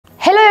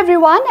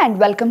everyone and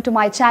welcome to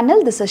my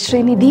channel. This is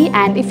Srinidhi,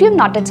 and if you have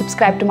not yet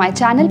subscribed to my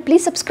channel,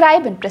 please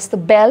subscribe and press the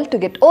bell to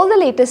get all the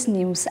latest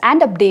news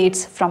and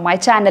updates from my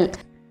channel.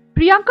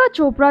 Priyanka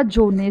Chopra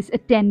Jonas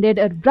attended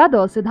her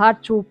brother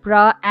Siddharth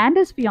Chopra and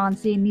his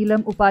fiancée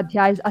Neelam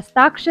Upadhyay's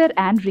Astakshar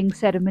and ring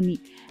ceremony,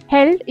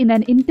 held in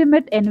an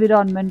intimate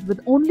environment with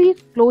only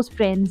close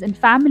friends and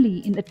family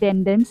in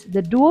attendance.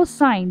 The duo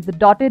signed the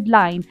dotted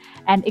line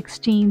and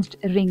exchanged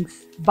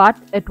rings. But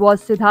it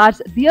was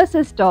Siddharth's dear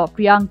sister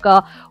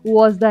Priyanka who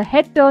was the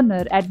head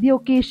turner at the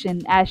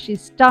occasion, as she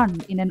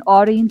stunned in an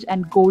orange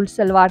and gold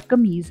salwar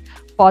kameez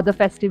for the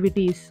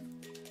festivities.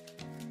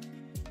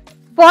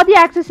 For the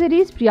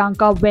accessories,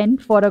 Priyanka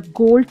went for a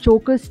gold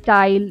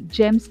choker-style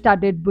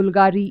gem-studded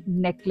Bulgari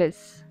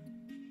necklace.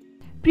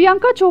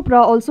 Priyanka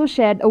Chopra also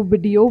shared a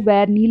video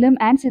where Neelam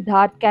and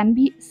Siddharth can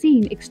be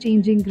seen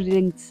exchanging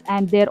rings,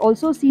 and they're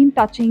also seen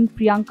touching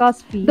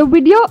Priyanka's feet. The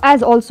video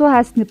also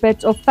has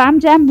snippets of fam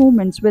jam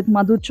moments with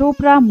Madhu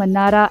Chopra,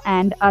 Manara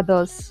and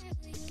others.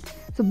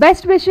 So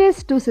best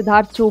wishes to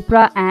Siddharth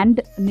Chopra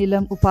and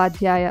Neelam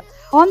Upadhyaya.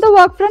 On the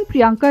work front,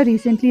 Priyanka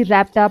recently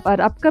wrapped up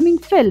her upcoming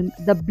film,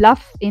 The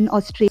Bluff, in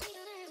Australia.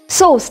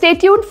 So stay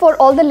tuned for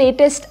all the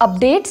latest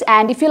updates,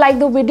 and if you like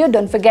the video,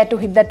 don't forget to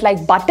hit that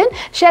like button,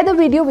 share the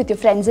video with your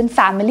friends and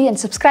family, and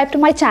subscribe to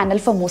my channel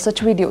for more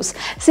such videos.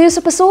 See you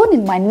super soon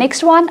in my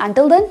next one.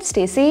 Until then,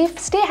 stay safe,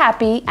 stay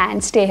happy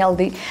and stay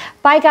healthy.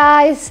 Bye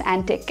guys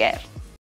and take care.